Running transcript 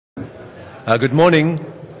Good morning.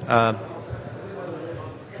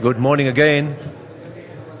 Good morning again.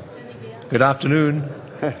 Good afternoon.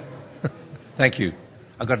 Thank you.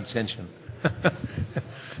 I got attention.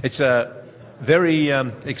 It's a very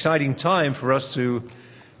exciting time for us to.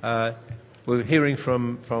 We're hearing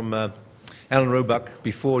from Alan Roebuck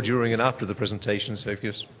before, during, and after the presentation. So, if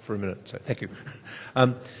just for a minute, so thank you.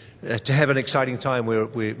 To have an exciting time where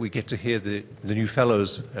we get to hear the new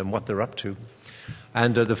fellows and what they're up to.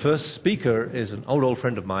 And the first speaker is an old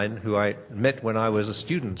friend of mine who I met when I was a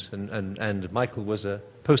student, and Michael was a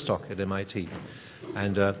postdoc at MIT.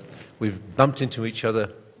 And we've bumped into each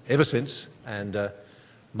other ever since. And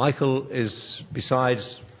Michael is,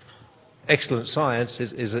 besides excellent science,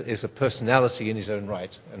 is a personality in his own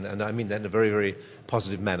right. And I mean that in a very, very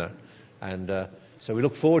positive manner. And so we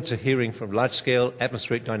look forward to hearing from large-scale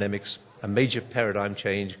atmospheric dynamics, a major paradigm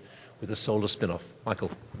change with the solar spin-off. Michael.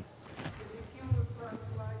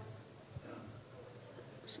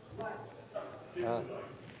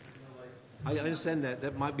 I understand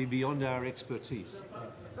that might be beyond our expertise.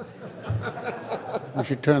 We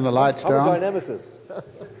should turn the lights down. I'm a dynamicist.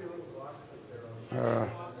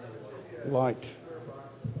 Light.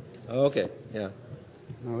 Oh, okay, yeah.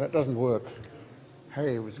 No, that doesn't work.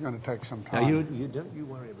 Hey, it was going to take some time. Now, you don't you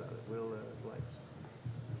worry about it. We'll lights.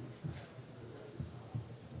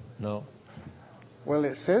 No. Well,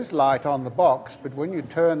 it says light on the box, but when you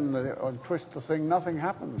turn or twist the thing, nothing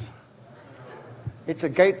happens. It's a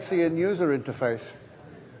Gatesian user interface.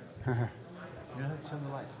 You don't have to turn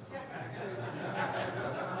the lights.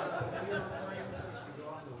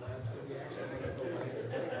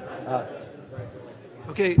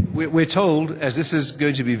 Okay, we're told, as this is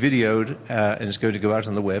going to be videoed and it's going to go out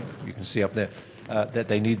on the web, you can see up there, that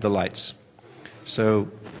they need the lights.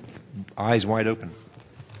 So, eyes wide open.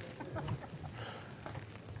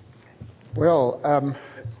 Well,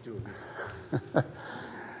 Let's do this.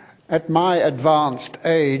 at my advanced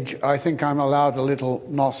age, I think I'm allowed a little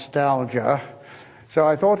nostalgia. So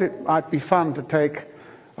I thought it might be fun to take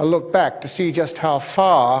a look back to see just how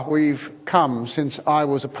far we've come since I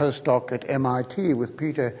was a postdoc at MIT with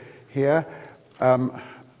Peter here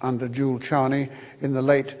under Jules Charney in the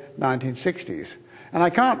late 1960s. And I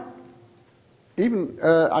can't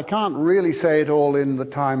really say it all in the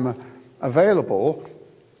time available.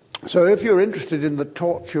 So if you're interested in the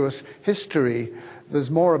tortuous history,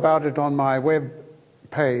 there's more about it on my web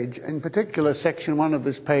page. In particular, section 1 of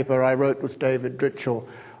this paper I wrote with David Dritchell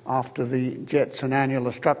after the Jetson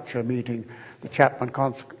Annular Structure meeting, the Chapman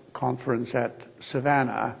Conference at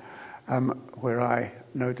Savannah, where I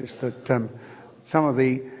noticed that some of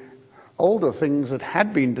the older things that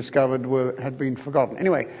had been discovered had been forgotten.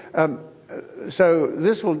 Anyway, so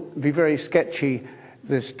this will be very sketchy,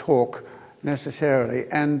 this talk, necessarily.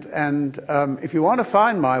 And if you want to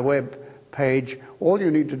find my web page, all you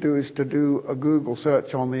need to do is to do a Google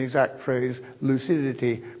search on the exact phrase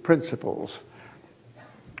lucidity principles.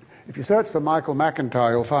 If you search for Michael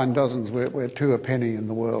McIntyre, you'll find dozens. We're 2 a penny in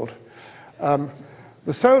the world.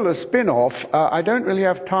 The solar spin-off, I don't really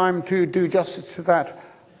have time to do justice to that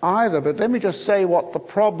either, but let me just say what the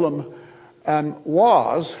problem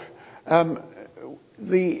was.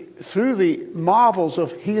 Through the marvels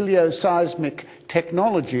of helioseismic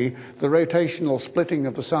technology, the rotational splitting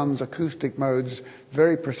of the sun's acoustic modes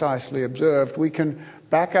very precisely observed, we can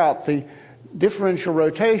back out the differential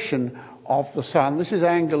rotation of the sun. This is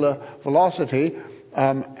angular velocity,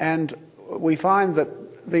 and we find that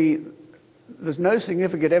there's no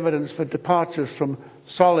significant evidence for departures from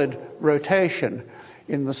solid rotation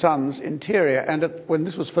in the sun's interior. And when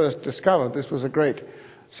this was first discovered, this was a great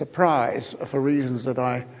surprise for reasons that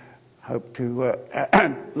I hope to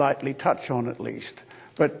lightly touch on at least.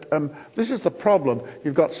 But this is the problem.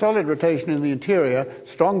 You've got solid rotation in the interior,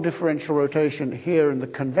 strong differential rotation here in the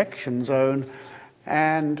convection zone,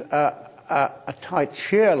 and a tight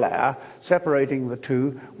shear layer separating the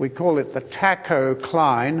two. We call it the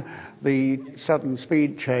tachocline, the sudden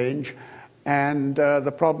speed change. And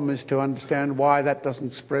the problem is to understand why that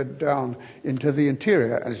doesn't spread down into the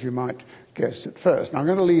interior, as you might guess at first. Now, I'm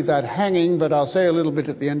going to leave that hanging, but I'll say a little bit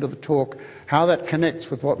at the end of the talk how that connects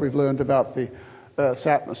with what we've learned about the Earth's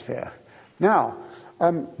atmosphere. Now,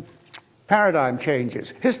 paradigm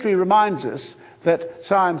changes. History reminds us that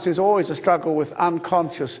science is always a struggle with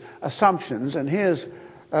unconscious assumptions, and here's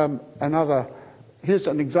here's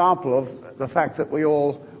an example of the fact that we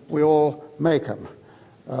all make them.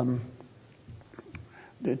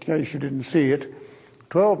 In case you didn't see it,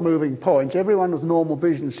 12 moving points. Everyone with normal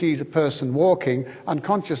vision sees a person walking.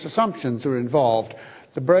 Unconscious assumptions are involved.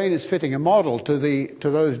 The brain is fitting a model to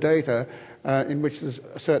those data in which there's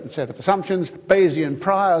a certain set of assumptions, Bayesian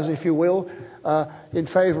priors, if you will, in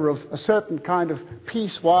favor of a certain kind of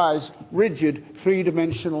piecewise, rigid,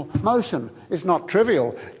 three-dimensional motion. It's not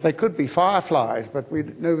trivial. They could be fireflies, but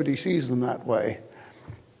nobody sees them that way.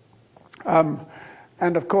 And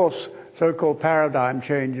of course, so-called paradigm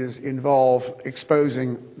changes involve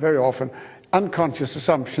exposing, very often, unconscious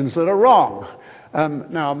assumptions that are wrong.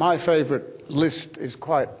 Now, my favorite list is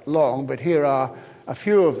quite long, but here are a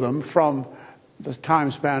few of them from the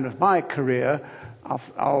time span of my career.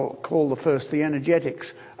 I'll call the first the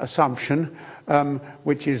energetics assumption,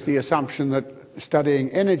 which is the assumption that studying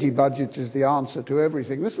energy budgets is the answer to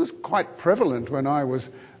everything. This was quite prevalent when I was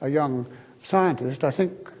a young scientist. I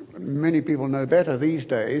think many people know better these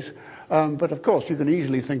days, but of course you can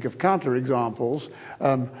easily think of counterexamples.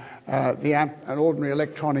 An ordinary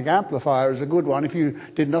electronic amplifier is a good one. If you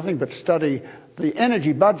did nothing but study the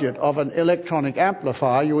energy budget of an electronic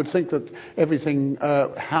amplifier, you would think that everything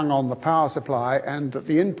hung on the power supply and that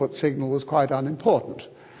the input signal was quite unimportant.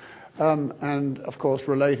 And of course,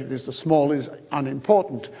 related is the small is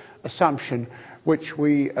unimportant assumption, which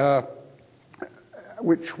we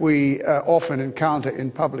often encounter in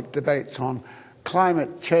public debates on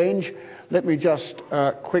climate change. Let me just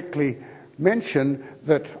quickly mention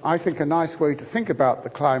that I think a nice way to think about the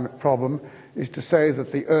climate problem is to say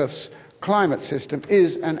that the Earth's climate system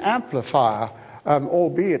is an amplifier,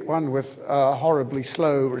 albeit one with a horribly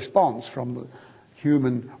slow response from the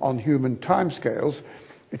human timescales.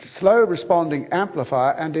 It's a slow responding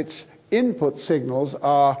amplifier, and its input signals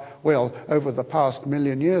are, well, over the past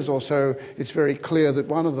million years or so, it's very clear that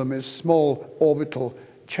one of them is small orbital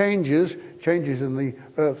changes in the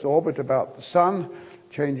Earth's orbit about the Sun,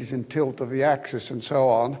 changes in tilt of the axis and so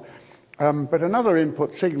on. But another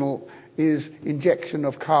input signal is injection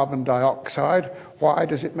of carbon dioxide. Why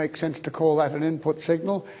does it make sense to call that an input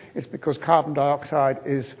signal? It's because carbon dioxide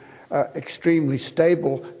is extremely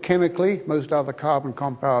stable chemically. Most other carbon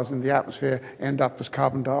compounds in the atmosphere end up as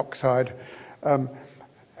carbon dioxide.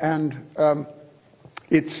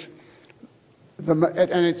 It's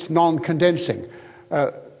non-condensing.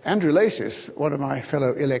 Andrew Lacis, one of my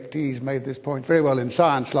fellow electees, made this point very well in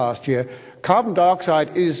Science last year. Carbon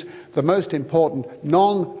dioxide is the most important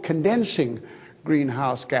non-condensing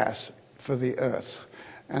greenhouse gas for the Earth.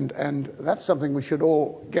 And that's something we should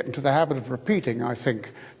all get into the habit of repeating, I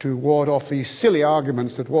think, to ward off these silly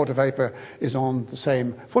arguments that water vapor is on the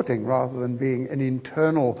same footing rather than being an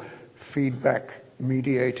internal feedback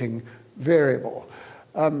mediating variable.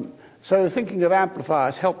 So thinking of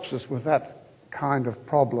amplifiers helps us with that kind of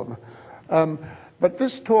problem. But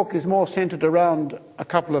this talk is more centered around a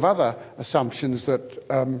couple of other assumptions that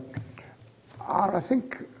are, I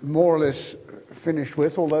think, more or less finished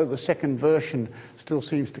with, although the second version still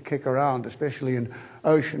seems to kick around, especially in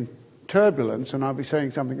ocean turbulence, and I'll be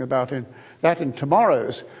saying something about that in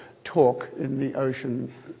tomorrow's talk in the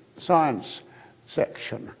ocean science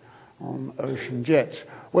section on ocean jets.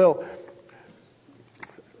 Well,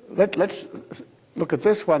 let's look at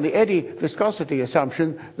this one, the eddy viscosity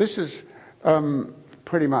assumption. This is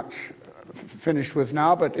pretty much finished with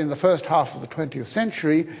now, but in the first half of the 20th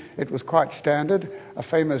century, it was quite standard. A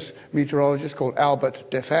famous meteorologist called Albert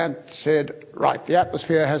Defant said, right, the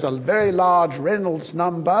atmosphere has a very large Reynolds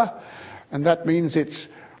number, and that means it's,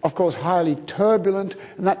 of course, highly turbulent,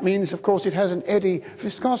 and that means, of course, it has an eddy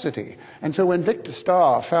viscosity. And so when Victor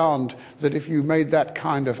Starr found that if you made that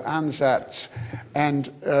kind of ansatz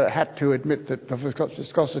and had to admit that the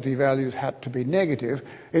viscosity values had to be negative,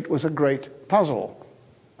 it was a great puzzle.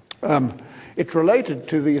 It's related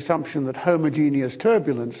to the assumption that homogeneous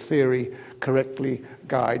turbulence theory correctly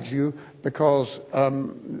guides you, because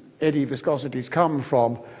eddy viscosities come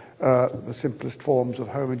from the simplest forms of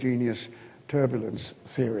homogeneous turbulence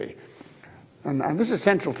theory. And this is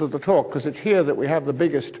central to the talk, because it's here that we have the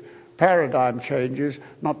biggest paradigm changes,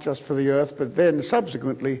 not just for the Earth, but then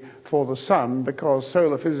subsequently for the Sun, because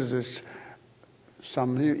solar physicists,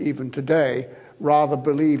 some even today, rather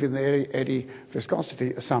believe in the eddy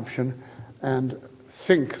viscosity assumption and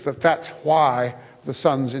think that that's why the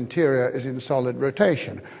Sun's interior is in solid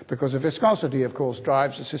rotation, because the viscosity, of course,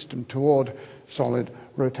 drives the system toward solid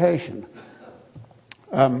rotation.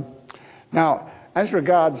 Now, as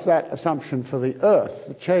regards that assumption for the Earth,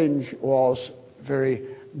 the change was very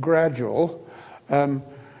gradual. The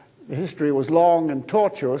history was long and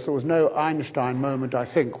tortuous. There was no Einstein moment, I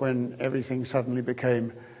think, when everything suddenly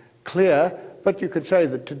became clear. But you could say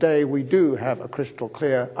that today we do have a crystal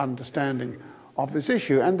clear understanding of this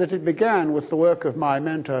issue, and that it began with the work of my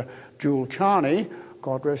mentor, Jules Charney,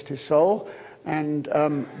 God rest his soul, and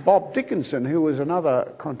Bob Dickinson, who was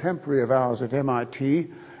another contemporary of ours at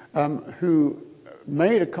MIT, who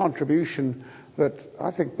made a contribution that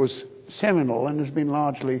I think was seminal and has been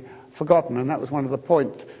largely forgotten, and that was one of the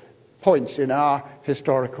points in our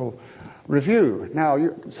historical review. Now,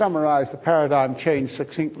 you can summarize the paradigm change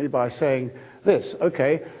succinctly by saying this.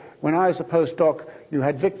 Okay, when I was a postdoc, you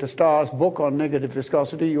had Victor Starr's book on negative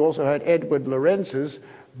viscosity. You also had Edward Lorentz's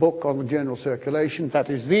book on the general circulation. That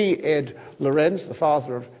is the Ed Lorenz, the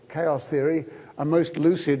father of chaos theory, a most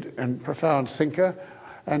lucid and profound thinker.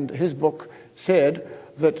 And his book said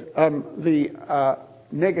that the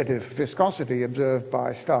negative viscosity observed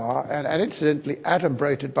by Starr, and incidentally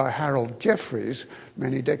adumbrated by Harold Jeffreys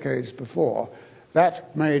many decades before,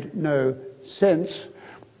 that made no sense.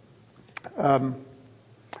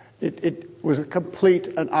 It was a complete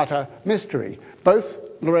and utter mystery. Both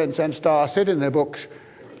Lorentz and Starr said in their books,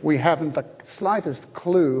 we haven't the slightest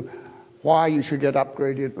clue why you should get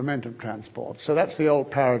upgradient momentum transport. So that's the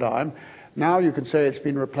old paradigm. Now you can say it's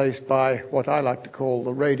been replaced by what I like to call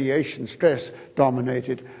the radiation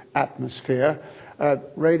stress-dominated atmosphere.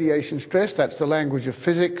 Radiation stress, that's the language of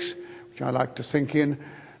physics, which I like to think in.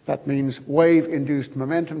 That means wave-induced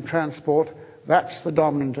momentum transport. That's the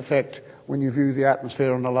dominant effect when you view the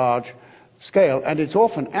atmosphere on a large scale. And it's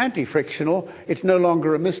often anti-frictional. It's no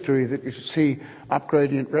longer a mystery that you see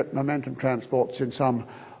upgradient momentum transports in some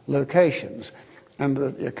locations. And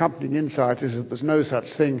the accompanying insight is that there's no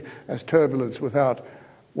such thing as turbulence without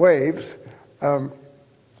waves. And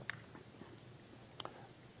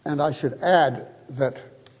I should add that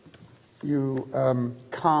you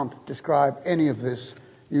can't describe any of this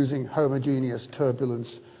using homogeneous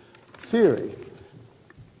turbulence theory.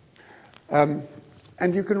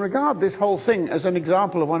 And you can regard this whole thing as an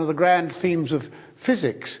example of one of the grand themes of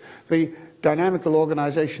physics, the dynamical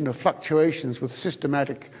organization of fluctuations with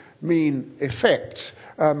systematic mean effects.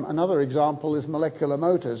 Another example is molecular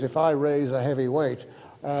motors. If I raise a heavy weight,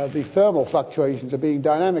 the thermal fluctuations are being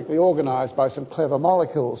dynamically organized by some clever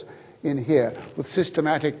molecules in here with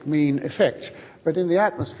systematic mean effects. But in the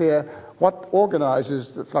atmosphere, what organizes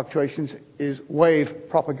the fluctuations is wave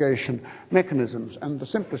propagation mechanisms. And the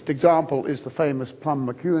simplest example is the famous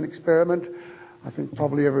Plum-McEwen experiment. I think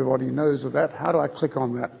probably everybody knows of that. How do I click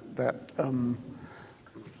on that?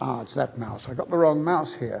 It's that mouse. I got the wrong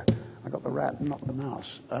mouse here. I got the rat, not the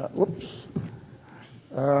mouse. Whoops.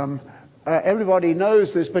 Everybody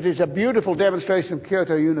knows this, but it's a beautiful demonstration of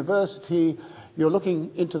Kyoto University. You're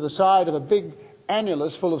looking into the side of a big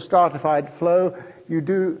annulus full of stratified flow. You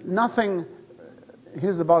do nothing.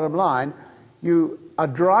 Here's the bottom line. You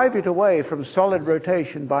drive it away from solid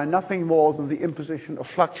rotation by nothing more than the imposition of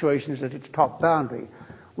fluctuations at its top boundary,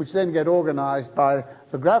 which then get organized by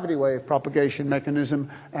the gravity wave propagation mechanism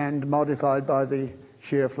and modified by the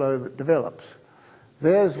shear flow that develops.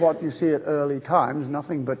 There's what you see at early times,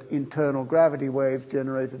 nothing but internal gravity waves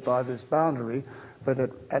generated by this boundary, but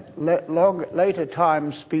at later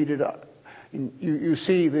times speeded up. You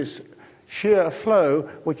see this shear flow,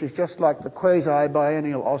 which is just like the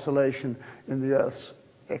quasi-biennial oscillation in the Earth's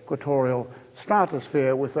equatorial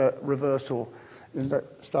stratosphere, with a reversal in the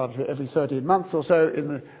stratosphere every 13 months or so, in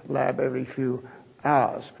the lab every few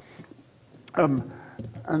hours.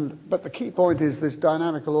 But the key point is this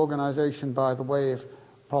dynamical organization by the wave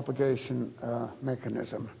propagation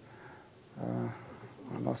mechanism.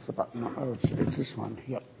 I lost the button. Oh, it's this one.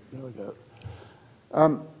 Yep, there we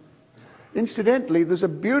go. Incidentally, there's a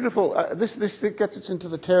beautiful, this gets us into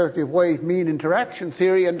the territory of wave-mean interaction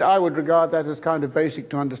theory, and I would regard that as kind of basic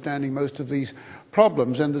to understanding most of these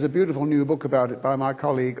problems. And there's a beautiful new book about it by my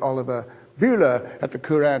colleague Oliver Buehler at the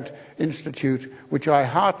Courant Institute, which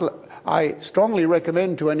I strongly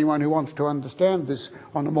recommend to anyone who wants to understand this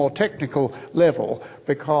on a more technical level,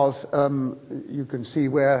 because you can see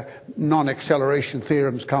where non-acceleration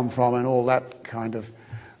theorems come from and all that kind of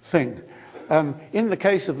thing. In the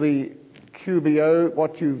case of the QBO,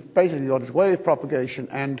 what you've basically got is wave propagation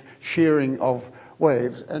and shearing of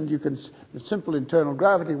waves. And you can, with simple internal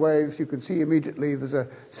gravity waves, you can see immediately there's a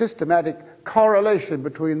systematic correlation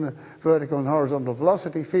between the vertical and horizontal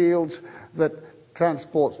velocity fields that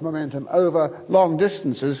transports momentum over long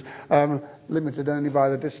distances, limited only by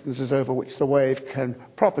the distances over which the wave can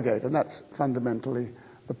propagate. And that's fundamentally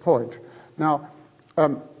the point. Now,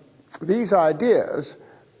 these ideas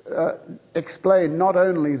explain not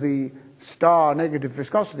only the Starr negative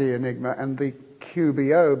viscosity enigma and the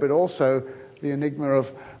QBO, but also the enigma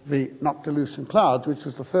of the noctilucent clouds, which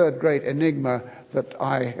was the third great enigma that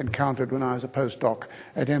I encountered when I was a postdoc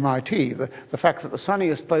at MIT. The fact that the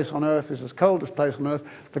sunniest place on Earth is the coldest place on Earth,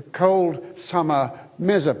 the cold summer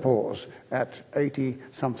mesopause at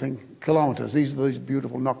 80-something kilometers. These are these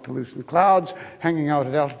beautiful noctilucent clouds hanging out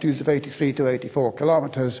at altitudes of 83 to 84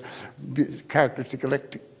 kilometers, characteristic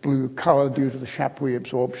electric blue color due to the Chapuis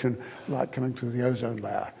absorption, light coming through the ozone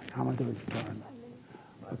layer. How am I doing for time?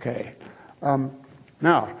 Okay.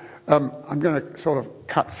 Now, I'm going to sort of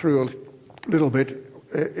cut through a little bit.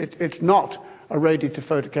 It's not a radiative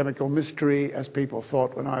photochemical mystery, as people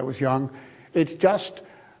thought when I was young. It's just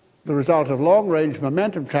the result of long-range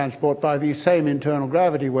momentum transport by these same internal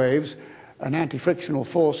gravity waves, an anti-frictional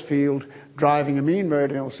force field driving a mean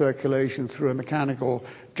meridional circulation through a mechanical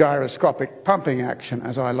gyroscopic pumping action,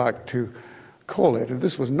 as I like to call it. And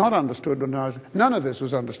this was not understood when I was, none of this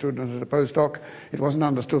was understood when I was a postdoc. It wasn't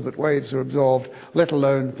understood that waves are absorbed, let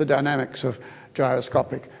alone the dynamics of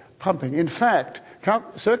gyroscopic pumping. In fact,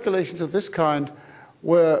 circulations of this kind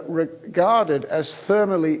were regarded as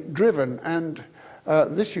thermally driven, and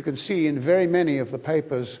this you can see in very many of the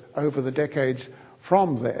papers over the decades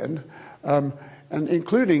from then, and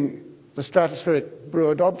including the stratospheric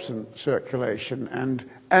Brewer-Dobson circulation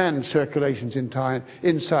and circulations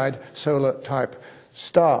inside solar-type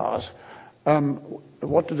stars.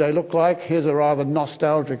 What do they look like? Here's a rather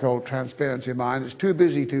nostalgic old transparency of mine. It's too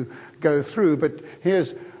busy to go through, but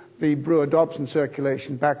here's the Brewer-Dobson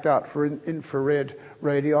circulation backed out for infrared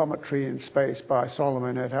radiometry in space by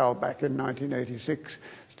Solomon et al. Back in 1986.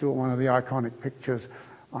 Still one of the iconic pictures,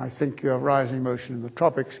 I think, of rising motion in the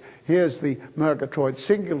tropics. Here's the Murgatroyd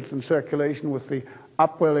singleton circulation with the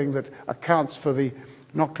upwelling that accounts for the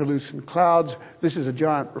noctilucent clouds. This is a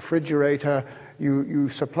giant refrigerator. You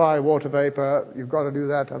supply water vapor. You've got to do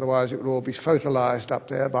that, otherwise it will all be photolyzed up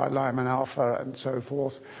there by Lyman alpha and so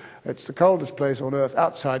forth. It's the coldest place on Earth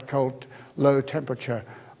outside cold, low-temperature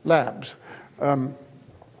labs. This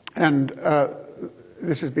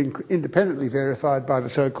has been independently verified by the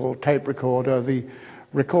so-called tape recorder, the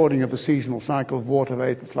recording of the seasonal cycle of water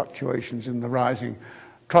vapor fluctuations in the rising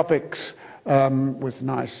tropics with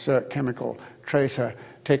nice chemical tracer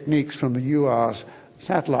techniques from the UR's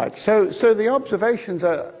satellite. So the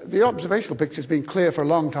observational picture has been clear for a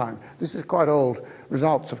long time. This is quite old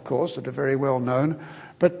results, of course, that are very well known.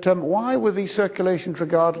 But why were these circulations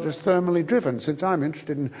regarded as thermally driven? Since I'm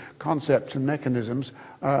interested in concepts and mechanisms,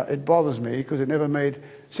 it bothers me because it never made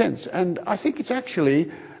sense. And I think it's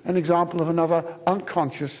actually an example of another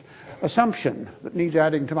unconscious assumption that needs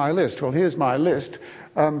adding to my list. Well, here's my list.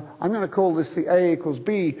 I'm going to call this the A equals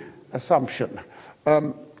B assumption.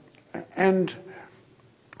 And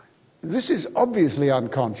this is obviously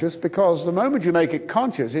unconscious because the moment you make it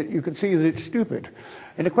conscious, you can see that it's stupid.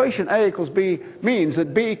 An equation A equals B means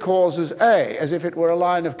that B causes A, as if it were a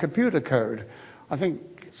line of computer code. I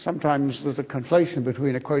think sometimes there's a conflation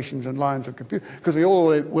between equations and lines of computer, because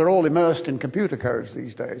we're all immersed in computer codes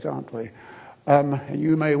these days, aren't we? And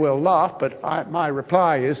you may well laugh, but my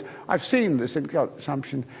reply is I've seen this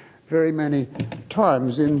assumption very many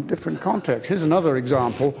times in different contexts. Here's another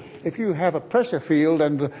example. If you have a pressure field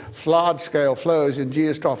and the large-scale flows in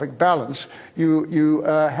geostrophic balance, you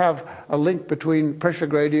have a link between pressure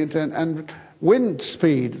gradient and wind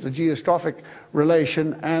speed, the geostrophic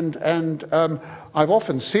relation, and I've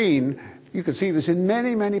often seen, you can see this in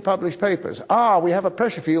many, many published papers. We have a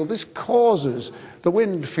pressure field, this causes the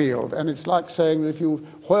wind field, and it's like saying that if you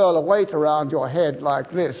whirl a weight around your head like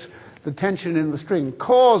this, the tension in the string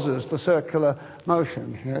causes the circular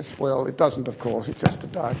motion. Yes, well, it doesn't, of course. It's just a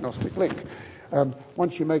diagnostic link.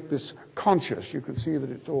 Once you make this conscious, you can see that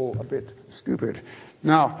it's all a bit stupid.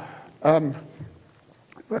 Now, the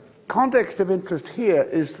context of interest here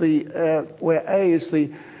is where A is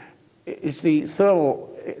the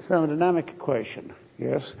thermodynamic equation.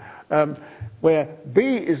 Yes. Where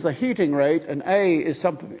B is the heating rate and A is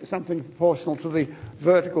something proportional to the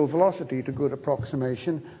vertical velocity, to good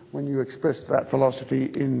approximation, when you express that velocity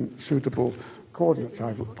in suitable coordinates.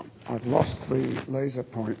 I've lost the laser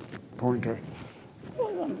pointer.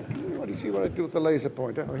 What do you see what I do with the laser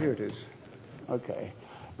pointer? Oh, here it is. Okay.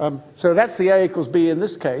 So that's the A equals B in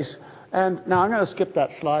this case. And now I'm going to skip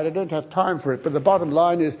that slide. I don't have time for it. But the bottom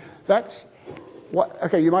line is that's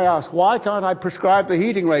okay, you may ask, why can't I prescribe the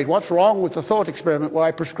heating rate? What's wrong with the thought experiment where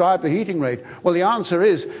I prescribe the heating rate? Well, the answer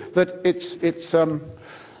is that it's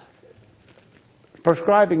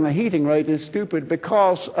prescribing the heating rate is stupid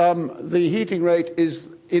because the heating rate is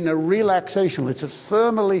in a relaxation. It's a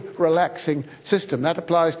thermally relaxing system. That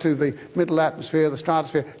applies to the middle atmosphere, the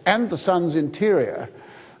stratosphere, and the sun's interior.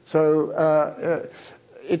 So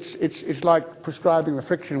it's like prescribing the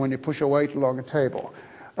friction when you push a weight along a table.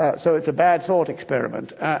 So it's a bad thought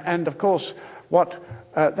experiment. And of course, what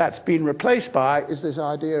that's been replaced by is this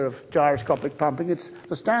idea of gyroscopic pumping.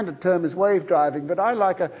 The standard term is wave driving, but I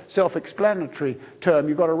like a self-explanatory term.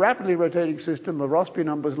 You've got a rapidly rotating system, the Rossby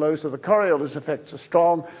number is low, so the Coriolis effects are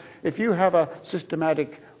strong. If you have a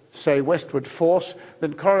systematic, say, westward force,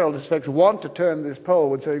 then Coriolis effects want to turn this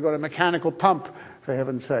poleward, so you've got a mechanical pump, for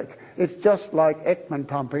heaven's sake. It's just like Ekman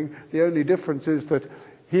pumping. The only difference is that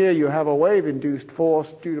here you have a wave-induced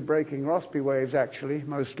force due to breaking Rossby waves, actually,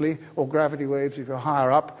 mostly, or gravity waves if you're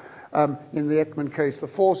higher up. In the Ekman case, the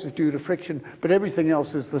force is due to friction, but everything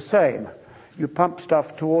else is the same. You pump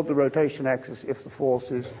stuff toward the rotation axis if the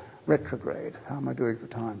force is retrograde. How am I doing for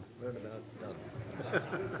time?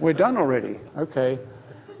 We're done already? Okay.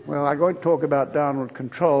 Well, I won't talk about downward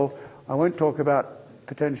control. I won't talk about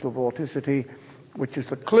potential vorticity, which is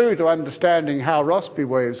the clue to understanding how Rossby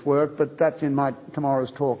waves work, but that's in my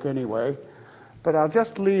tomorrow's talk anyway. But I'll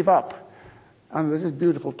just leave up, and there's this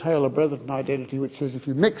beautiful Taylor-Bretherton identity which says if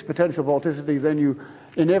you mix potential vorticity, then you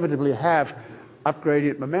inevitably have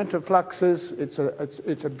upgradient momentum fluxes. It's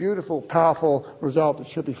a beautiful, powerful result that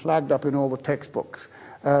should be flagged up in all the textbooks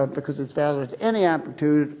because it's valid at any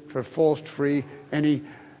amplitude for forced-free, any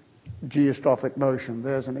geostrophic motion.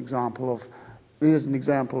 There's an example of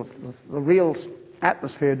the real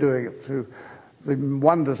atmosphere doing it through the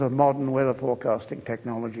wonders of modern weather forecasting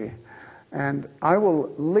technology. And I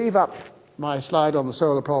will leave up my slide on the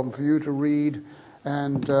solar problem for you to read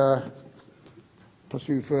and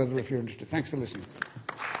pursue further if you're interested. Thanks for listening.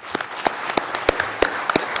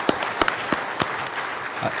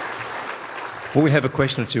 Well, we have a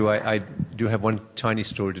question or two. I do have one tiny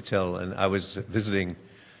story to tell, and I was visiting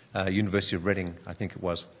University of Reading, I think it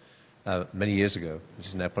was, many years ago. This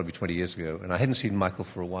is now probably 20 years ago, and I hadn't seen Michael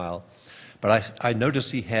for a while. But I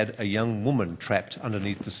noticed he had a young woman trapped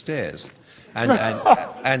underneath the stairs.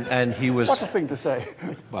 And he was... What a thing to say.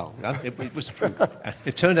 Well, it was true.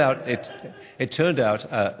 It turned out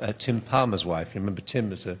Tim Palmer's wife. You remember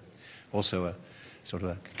Tim is also a sort of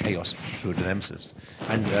a chaos fluidodynamicist.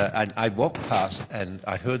 And I walked past and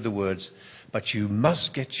I heard the words, "But you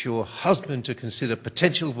must get your husband to consider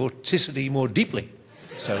potential vorticity more deeply."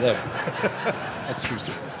 So there. That's true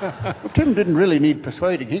story. Well, Tim didn't really need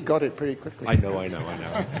persuading. He got it pretty quickly. I know.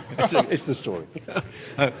 It's the story.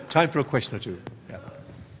 Time for a question or two. Yeah.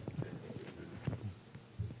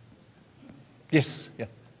 Yes. Yeah.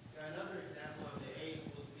 Another example of the A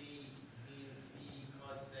equals B means B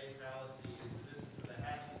causes A fallacy is the business of the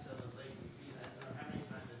Hadley cell of latent B. I don't know how many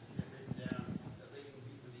times I've seen it written down that latent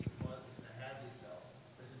B for B causes the Hadley cell.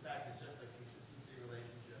 Because in fact, it's just a consistency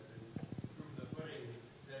relationship. And to prove the pudding,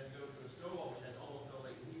 then go to a snowball which has almost no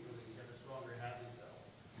latent heat release. You have a stronger Hadley cell.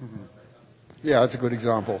 Mm-hmm. Yeah, that's a good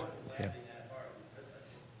example. Yeah.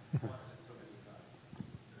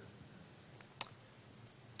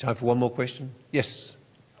 Time for one more question? Yes.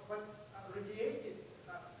 But radiated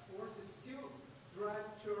forces still drive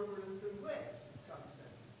turbulence and waves in some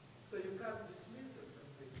sense. So you can't dismiss them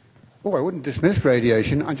completely. Oh, I wouldn't dismiss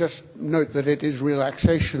radiation. I just note that it is a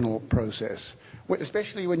relaxational process,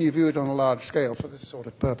 especially when you view it on a large scale for this sort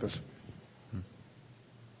of purpose.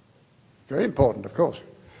 Very important, of course.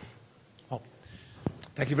 Oh.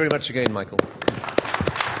 Thank you very much again, Michael.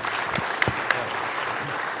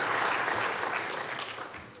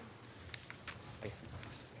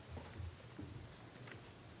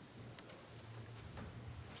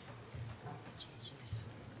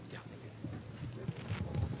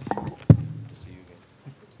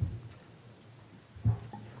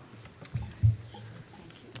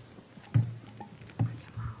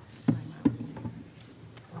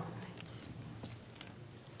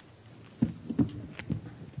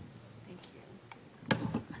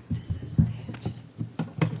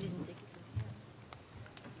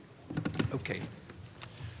 Okay.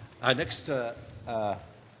 Our next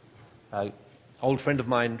old friend of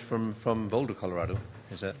mine from Boulder, Colorado,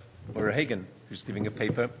 is Maura Hagen, who's giving a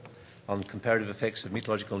paper on comparative effects of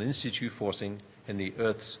meteorological in situ forcing in the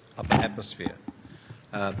Earth's upper atmosphere.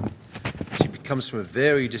 She comes from a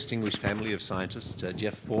very distinguished family of scientists.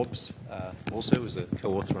 Jeff Forbes also is a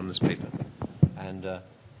co-author on this paper, and a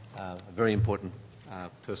very important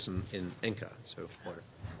person in ENCA. So, Maura.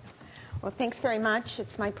 Well, thanks very much.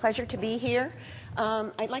 It's my pleasure to be here.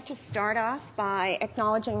 I'd like to start off by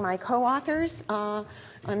acknowledging my co-authors on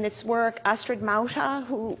this work, Astrid Mauta,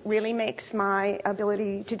 who really makes my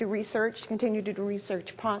ability to do research, to continue to do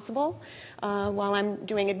research possible while I'm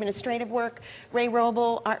doing administrative work, Ray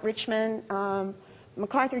Roble, Art Richmond,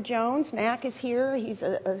 MacArthur Jones, Mac is here. He's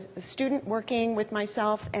a student working with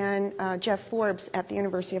myself and Jeff Forbes at the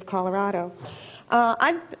University of Colorado.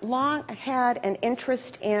 I've long had an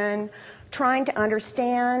interest in trying to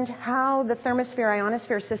understand how the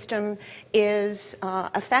thermosphere-ionosphere system is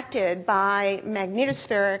affected by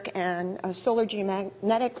magnetospheric and solar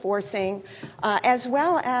geomagnetic forcing, as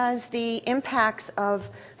well as the impacts of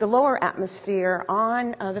the lower atmosphere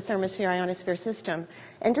on the thermosphere-ionosphere system.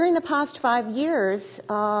 And during the past 5 years,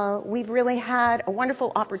 we've really had a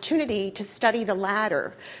wonderful opportunity to study the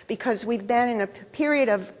latter, because we've been in a period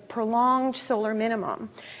of prolonged solar minimum,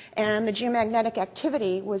 and the geomagnetic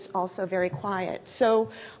activity was also very quiet. So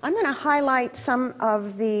I'm going to highlight some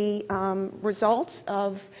of the results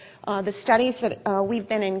of the studies that we've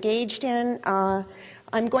been engaged in.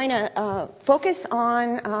 I'm going to focus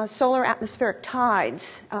on solar atmospheric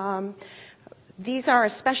tides. These are a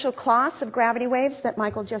special class of gravity waves that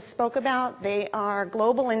Michael just spoke about. They are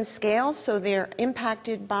global in scale, so they're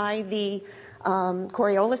impacted by the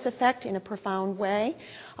Coriolis effect in a profound way.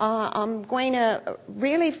 I'm going to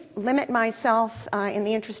really limit myself in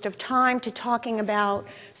the interest of time to talking about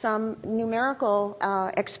some numerical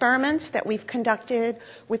experiments that we've conducted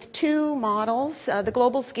with 2 models. The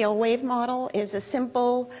global scale wave model is a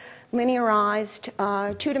simple, linearized,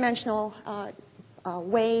 2-dimensional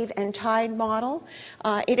wave and tide model.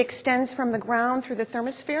 It extends from the ground through the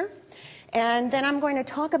thermosphere. And then I'm going to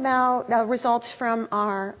talk about results from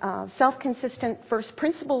our self-consistent first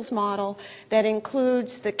principles model that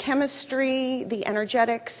includes the chemistry, the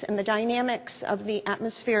energetics, and the dynamics of the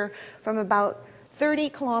atmosphere from about 30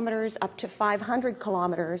 kilometers up to 500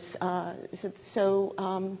 kilometers.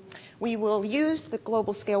 We will use the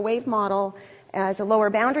global scale wave model as a lower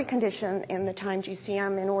boundary condition in the time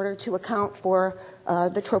GCM in order to account for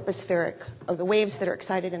the tropospheric, the waves that are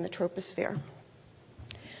excited in the troposphere.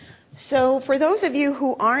 So for those of you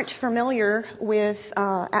who aren't familiar with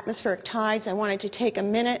atmospheric tides, I wanted to take a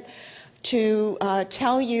minute to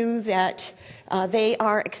tell you that they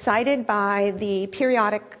are excited by the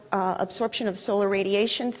periodic absorption of solar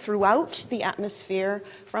radiation throughout the atmosphere,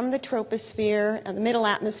 from the troposphere, the middle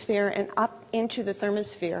atmosphere, and up into the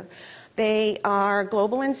thermosphere. They are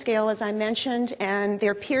global in scale, as I mentioned, and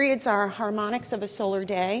their periods are harmonics of a solar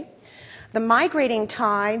day. The migrating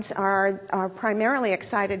tides are primarily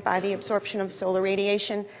excited by the absorption of solar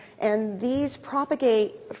radiation, and these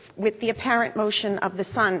propagate with the apparent motion of the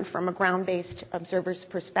sun from a ground-based observer's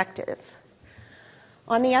perspective.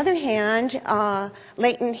 On the other hand,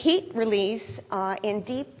 latent heat release in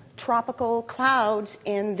deep tropical clouds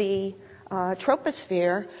in the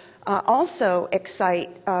troposphere also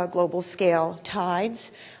excite global scale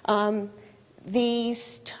tides.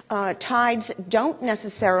 These tides don't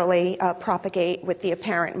necessarily propagate with the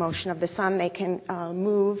apparent motion of the sun. They can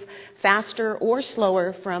move faster or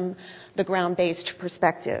slower from the ground-based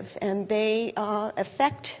perspective. And they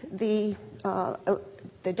affect the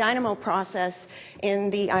dynamo process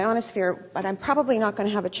in the ionosphere, but I'm probably not going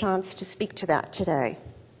to have a chance to speak to that today.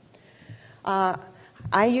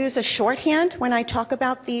 I use a shorthand when I talk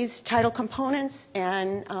about these tidal components,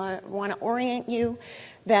 and want to orient you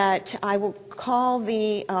that I will call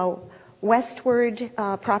the westward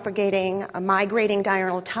propagating, migrating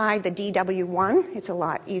diurnal tide the DW1. It's a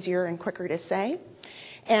lot easier and quicker to say.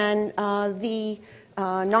 And the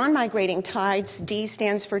non-migrating tides, D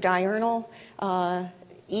stands for diurnal,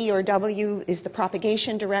 E or W is the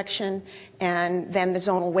propagation direction, and then the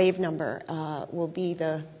zonal wave number will be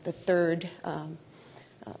the third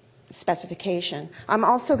specification. I'm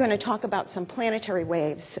also going to talk about some planetary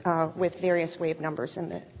waves with various wave numbers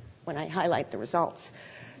when I highlight the results.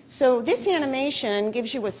 So this animation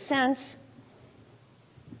gives you a sense.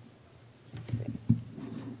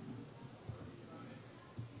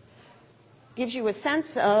 Gives you a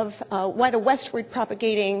sense of what a westward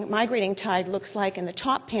propagating migrating tide looks like in the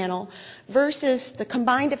top panel versus the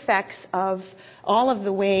combined effects of all of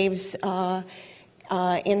the waves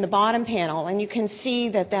in the bottom panel. And you can see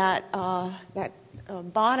that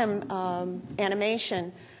bottom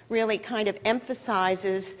animation really kind of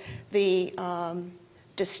emphasizes the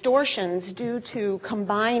distortions due to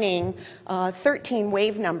combining 13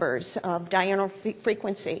 wave numbers of diurnal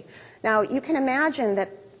frequency. Now, you can imagine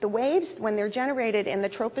that the waves, when they're generated in the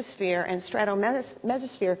troposphere and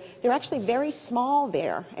stratomesosphere, they're actually very small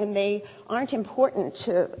there, and they aren't important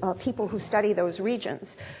to people who study those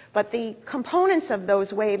regions. But the components of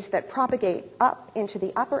those waves that propagate up into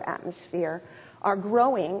the upper atmosphere are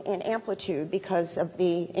growing in amplitude because of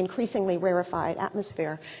the increasingly rarefied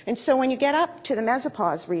atmosphere. And so when you get up to the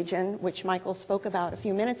mesopause region, which Michael spoke about a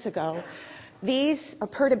few minutes ago, These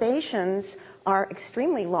perturbations are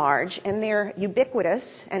extremely large, and they're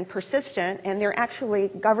ubiquitous and persistent, and they're actually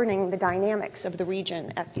governing the dynamics of the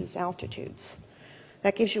region at these altitudes.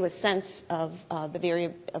 That gives you a sense of the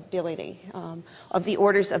variability of the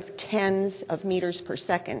orders of tens of meters per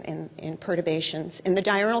second in perturbations. And the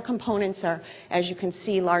diurnal components are, as you can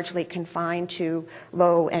see, largely confined to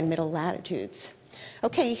low and middle latitudes.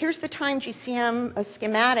 Okay, here's the time GCM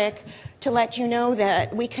schematic to let you know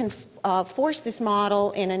that we can force this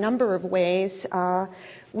model in a number of ways.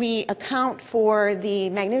 We account for the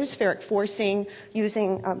magnetospheric forcing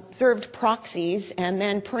using observed proxies and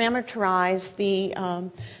then parameterize the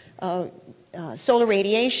solar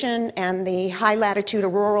radiation and the high latitude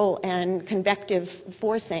auroral and convective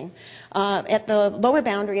forcing. At the lower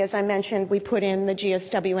boundary, as I mentioned, we put in the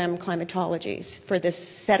GSWM climatologies for this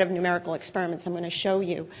set of numerical experiments I'm going to show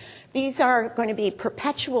you. These are going to be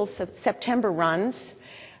perpetual September runs.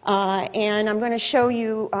 And I'm going to show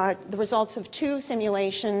you the results of two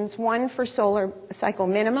simulations, one for solar cycle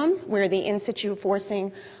minimum, where the in situ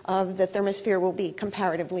forcing of the thermosphere will be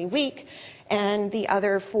comparatively weak, and the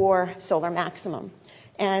other for solar maximum.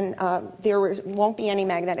 And there won't be any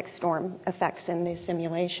magnetic storm effects in these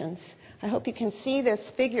simulations. I hope you can see this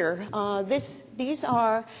figure. These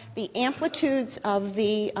are the amplitudes of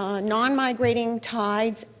the non-migrating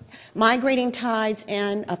tides, migrating tides,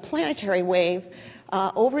 and a planetary wave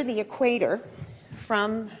over the equator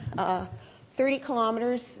from 30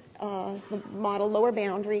 kilometers, the model lower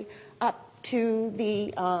boundary, up to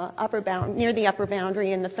the near the upper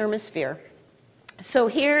boundary in the thermosphere. So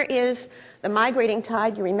here is the migrating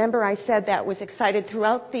tide. You remember I said that was excited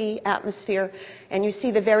throughout the atmosphere, and you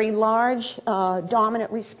see the very large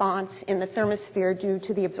dominant response in the thermosphere due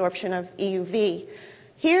to the absorption of EUV.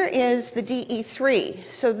 Here is the DE3.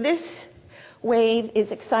 So this wave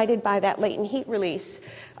is excited by that latent heat release,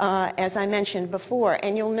 as I mentioned before.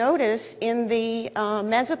 And you'll notice in the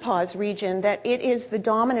mesopause region that it is the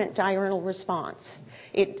dominant diurnal response.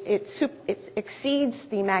 It exceeds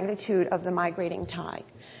the magnitude of the migrating tide.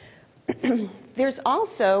 There's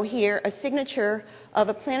also here a signature of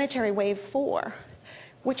a planetary wave 4,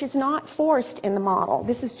 which is not forced in the model.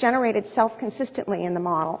 This is generated self-consistently in the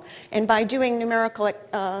model. And by doing numerical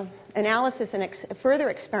analysis and further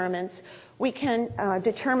experiments, we can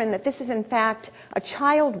determine that this is in fact a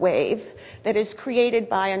child wave that is created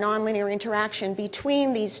by a nonlinear interaction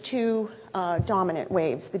between these two dominant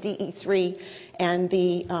waves, the DE3 and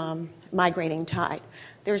the migrating tide.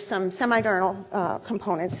 There's some semi-diurnal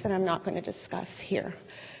components that I'm not going to discuss here.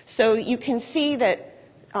 So you can see that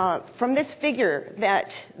from this figure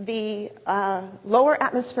that the lower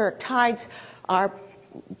atmospheric tides are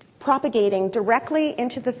propagating directly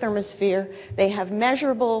into the thermosphere. They have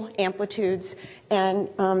measurable amplitudes, and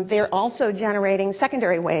they're also generating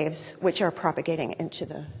secondary waves, which are propagating into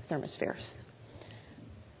the thermospheres.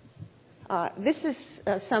 This is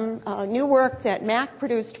some new work that Mac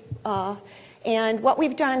produced, and what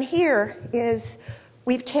we've done here is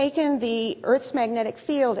we've taken the Earth's magnetic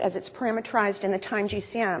field as it's parameterized in the time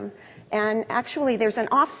GCM, and actually there's an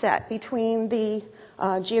offset between the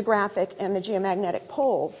geographic and the geomagnetic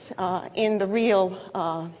poles in the real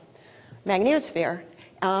magnetosphere.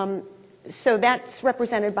 So that's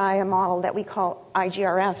represented by a model that we call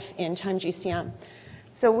IGRF in time GCM.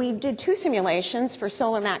 So we did two simulations for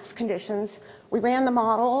solar max conditions. We ran the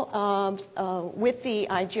model with the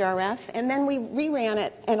IGRF, and then we reran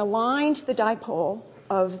it and aligned the dipole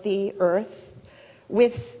of the Earth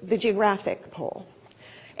with the geographic pole.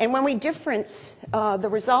 And when we difference the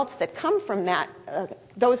results that come from that,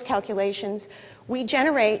 those calculations, we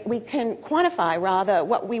can quantify rather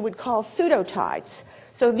what we would call pseudotides.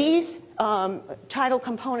 So these tidal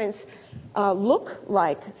components look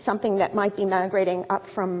like something that might be migrating up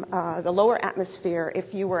from the lower atmosphere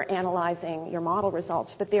if you were analyzing your model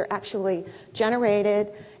results, but they're actually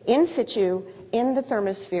generated in situ in the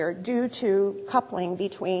thermosphere due to coupling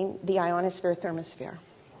between the ionosphere thermosphere.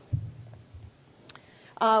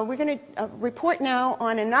 We're going to report now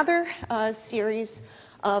on another series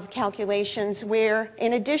of calculations where,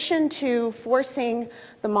 in addition to forcing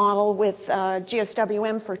the model with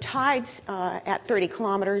GSWM for tides at 30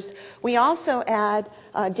 kilometers, we also add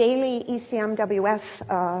daily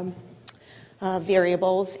ECMWF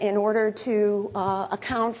variables in order to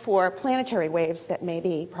account for planetary waves that may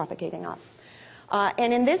be propagating up.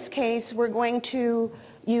 And in this case, we're going to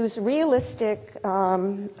use realistic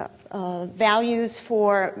values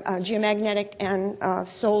for geomagnetic and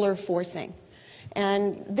solar forcing.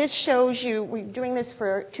 And this shows you, we're doing this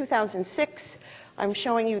for 2006. I'm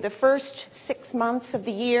showing you the first 6 months of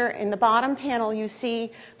the year. In the bottom panel, you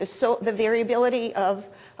see the variability of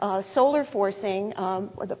solar forcing.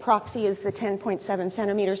 The proxy is the 10.7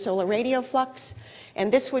 centimeter solar radio flux.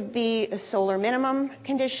 And this would be a solar minimum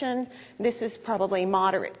condition. This is probably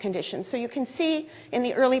moderate condition. So you can see in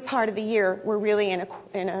the early part of the year, we're really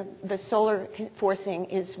the solar forcing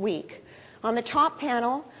is weak. On the top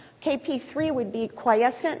panel, KP3 would be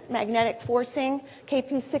quiescent magnetic forcing.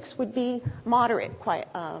 KP6 would be moderate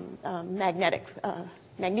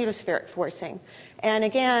magnetospheric forcing. And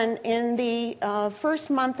again, in the first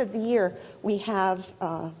month of the year, we have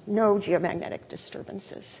no geomagnetic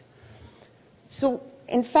disturbances. So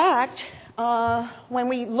in fact, when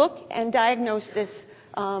we look and diagnose this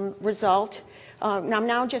result, I'm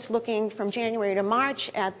now just looking from January to March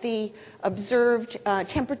at the observed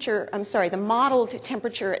temperature, the modeled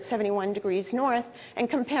temperature at 71 degrees north, and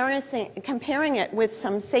comparing it with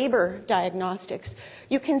some SABRE diagnostics.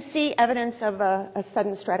 You can see evidence of a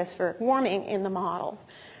sudden stratospheric warming in the model.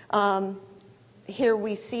 Here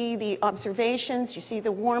we see the observations, you see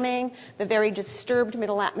the warming, the very disturbed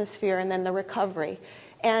middle atmosphere, and then the recovery.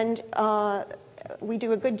 And we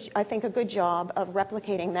do I think a good job of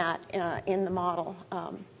replicating that in the model.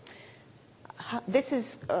 This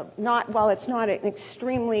is while it's not an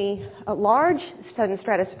extremely large sudden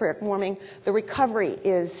stratospheric warming, the recovery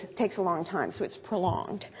takes a long time, so it's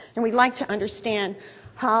prolonged. And we'd like to understand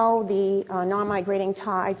how the non-migrating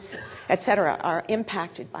tides, et cetera, are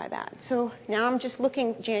impacted by that. So now I'm just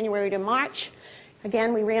looking January to March.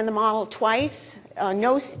 Again, we ran the model twice,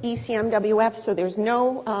 no ECMWF, so there's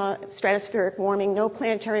no stratospheric warming, no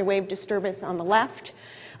planetary wave disturbance on the left.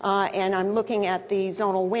 And I'm looking at the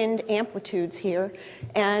zonal wind amplitudes here.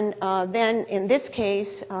 And then in this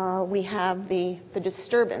case, we have the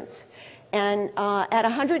disturbance. And at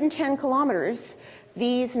 110 kilometers,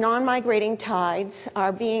 these non-migrating tides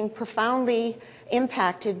are being profoundly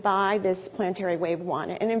impacted by this planetary wave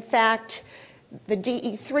 1. And in fact, the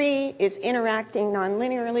DE3 is interacting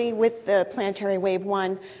nonlinearly with the planetary wave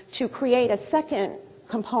 1 to create a second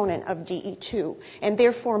component of DE2, and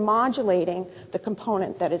therefore modulating the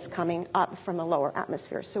component that is coming up from the lower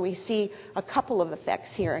atmosphere. So we see a couple of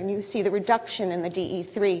effects here, and you see the reduction in the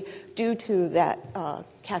DE3 due to that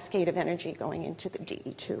cascade of energy going into the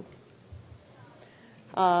DE2.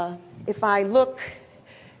 If I look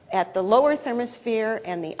at the lower thermosphere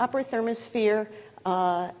and the upper thermosphere,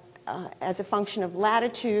 as a function of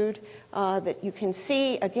latitude, that you can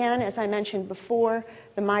see, again, as I mentioned before,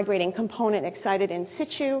 the migrating component excited in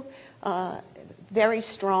situ, very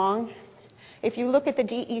strong. If you look at the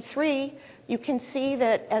DE3, you can see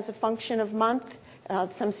that as a function of month,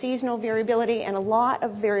 some seasonal variability and a lot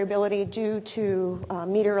of variability due to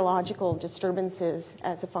meteorological disturbances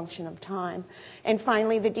as a function of time. And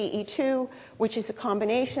finally, the DE2, which is a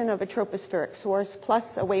combination of a tropospheric source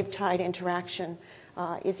plus a wave-tide interaction,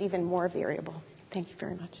 is even more variable. Thank you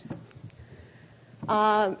very much.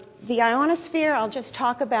 The ionosphere, I'll just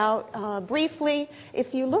talk about briefly.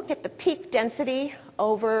 If you look at the peak density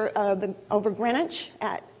over Greenwich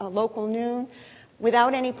at local noon,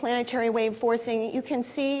 without any planetary wave forcing, you can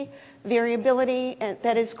see variability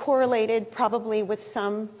that is correlated probably with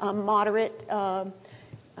some moderate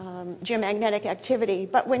geomagnetic activity.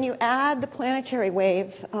 But when you add the planetary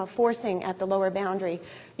wave forcing at the lower boundary,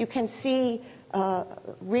 you can see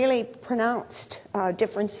really pronounced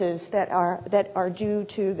differences that are due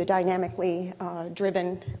to the dynamically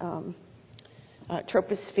driven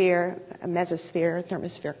troposphere, mesosphere,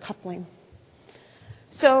 thermosphere coupling.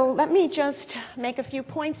 So let me just make a few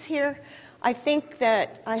points here. I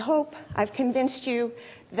hope I've convinced you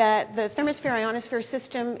that the thermosphere-ionosphere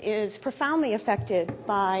system is profoundly affected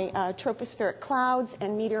by tropospheric clouds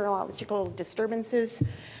and meteorological disturbances.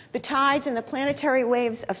 The tides and the planetary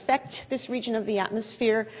waves affect this region of the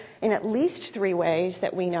atmosphere in at least 3 ways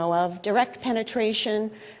that we know of: direct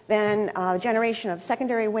penetration, then generation of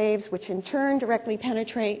secondary waves, which in turn directly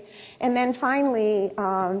penetrate, and then finally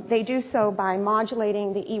they do so by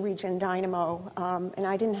modulating the E-region dynamo, and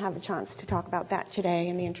I didn't have a chance to talk about that today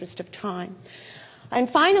in the interest of time. And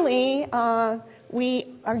finally, we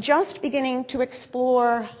are just beginning to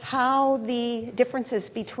explore how the differences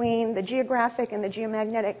between the geographic and the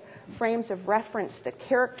geomagnetic frames of reference that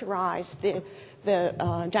characterize the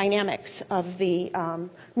dynamics of the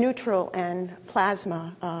neutral and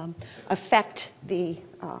plasma affect the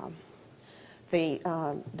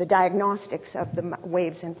diagnostics of the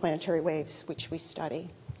waves and planetary waves which we study.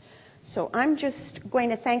 So I'm just going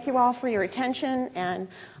to thank you all for your attention, and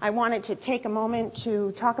I wanted to take a moment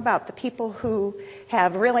to talk about the people who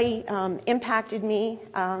have really impacted me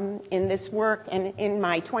in this work and in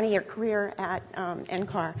my 20-year career at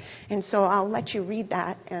NCAR. And so I'll let you read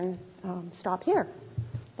that and stop here.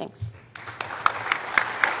 Thanks.